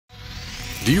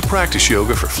Do you practice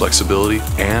yoga for flexibility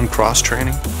and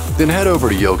cross-training? Then head over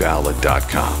to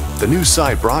yogaoutlet.com, the new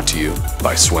site brought to you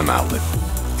by Swim Outlet.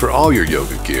 For all your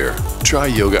yoga gear, try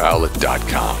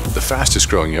yogaoutlet.com, the fastest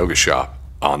growing yoga shop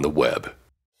on the web.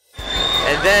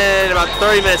 And then about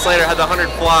 30 minutes later, I had the 100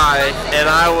 fly, and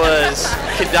I was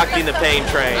conducting the pain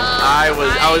train. I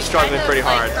was struggling pretty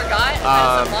hard.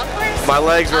 My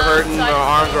legs were hurting, my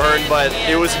arms were hurting, but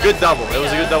it was a good double. It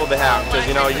was a good double to have, because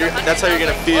that's how you're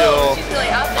going to feel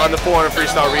on the 400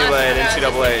 freestyle relay at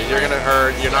NCAA. You're going to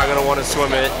hurt, you're not going to want to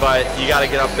swim it, but you got to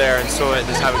get up there and swim it and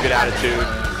just have a good attitude.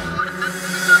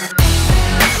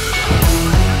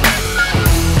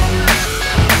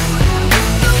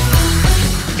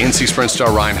 NC Sprint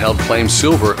star Ryan Held claimed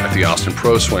silver at the Austin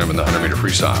Pro Swim in the 100-meter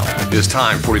freestyle. His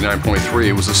time, 49.3,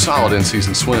 was a solid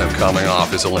in-season swim coming off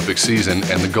his Olympic season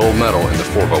and the gold medal in the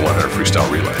 4x100 freestyle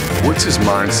relay. What's his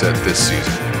mindset this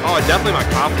season? Oh, definitely my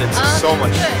confidence is so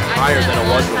much higher than it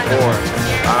was before.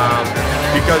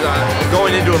 Because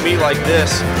going into a meet like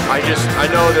this, I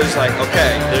know there's like,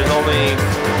 okay, there's only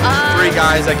 3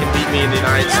 guys that can beat me in the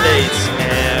United States,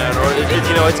 and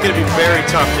it's going to be very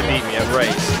tough to beat me at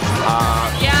race.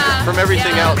 From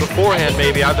everything else beforehand,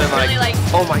 maybe I've been like,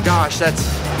 oh my gosh, that's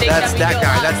that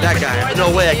guy.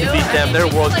 No way I can beat them. They're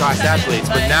world-class athletes.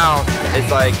 But now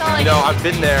it's like, I've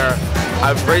been there,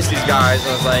 I've raced these guys,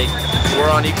 and I was like, we're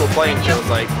on equal playing fields.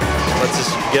 Like, let's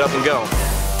just get up and go.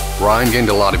 Ryan gained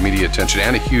a lot of media attention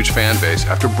and a huge fan base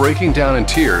after breaking down in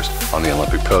tears on the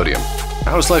Olympic podium.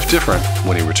 How was life different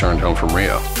when he returned home from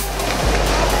Rio?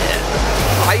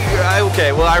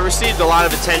 Okay, well, I received a lot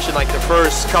of attention like the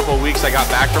first couple of weeks I got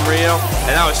back from Rio,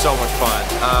 and that was so much fun.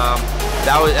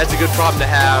 That's a good problem to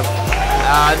have.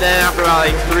 Then after about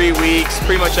like 3 weeks,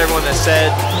 pretty much everyone that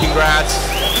said congrats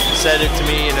said it to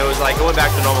me, and it was like I went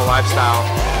back to normal lifestyle.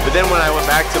 But then when I went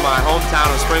back to my hometown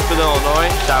of Springfield,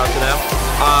 Illinois, shout out to them,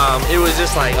 it was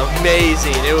just like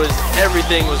amazing.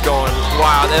 Everything was going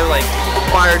wild. There were like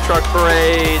fire truck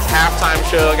parades, halftime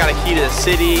show, got a key to the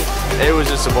city. It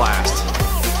was just a blast.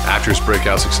 After his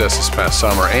breakout success this past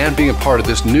summer and being a part of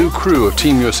this new crew of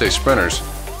Team USA sprinters,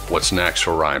 what's next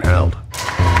for Ryan Held?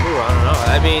 I don't know.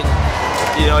 I mean,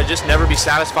 just never be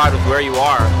satisfied with where you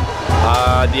are.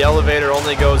 The elevator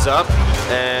only goes up,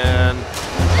 and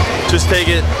just take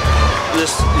it.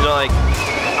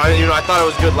 I thought it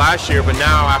was good last year, but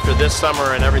now after this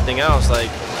summer and everything else, like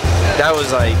that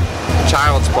was like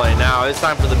child's play. Now it's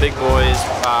time for the big boys,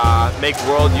 make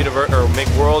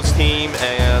world's team,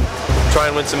 and try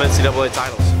and win some NCAA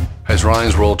titles. Has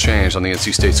Ryan's role changed on the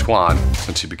NC State squad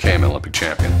since he became an Olympic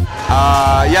champion?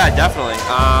 Yeah, definitely.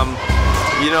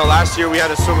 Last year we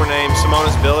had a swimmer named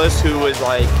Simonis Billis who was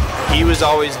like, he was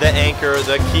always the anchor,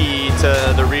 the key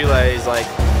to the relays. Like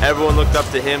everyone looked up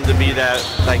to him to be that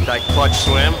clutch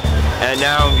swim. And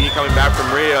now me coming back from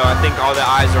Rio, I think all the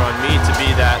eyes are on me to be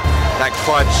that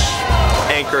clutch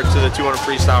anchor to the 200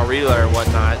 freestyle relay or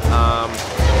whatnot.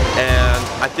 And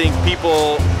I think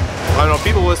people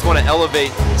just want to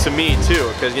elevate to me too,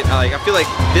 because I feel like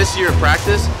this year in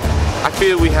practice, I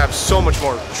feel we have so much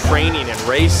more training and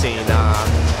racing.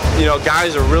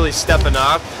 Guys are really stepping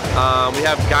up. We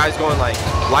have guys going like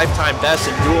lifetime best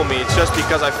in dual meets just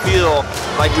because I feel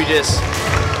like we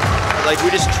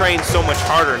just train so much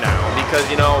harder now because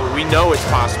we know it's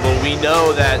possible. We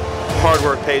know that hard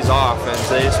work pays off, and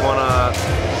so they just want to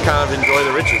kind of enjoy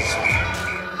the riches.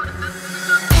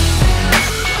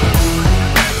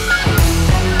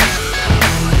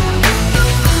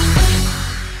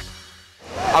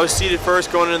 I was seated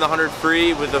first going into the 100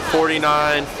 free with the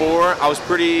 49.4. I was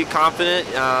pretty confident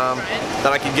that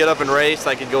I could get up and race,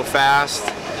 I could go fast.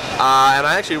 And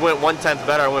I actually went 1/10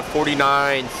 better. I went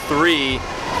 49.3.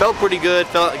 Felt pretty good,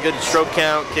 felt a good stroke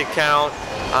count, kick count.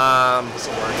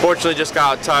 Fortunately just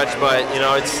got touched, but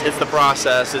it's the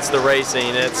process, it's the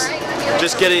racing, it's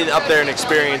just getting up there and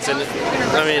experience. And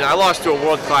I mean, I lost to a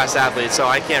world-class athlete, so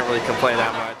I can't really complain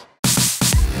that much.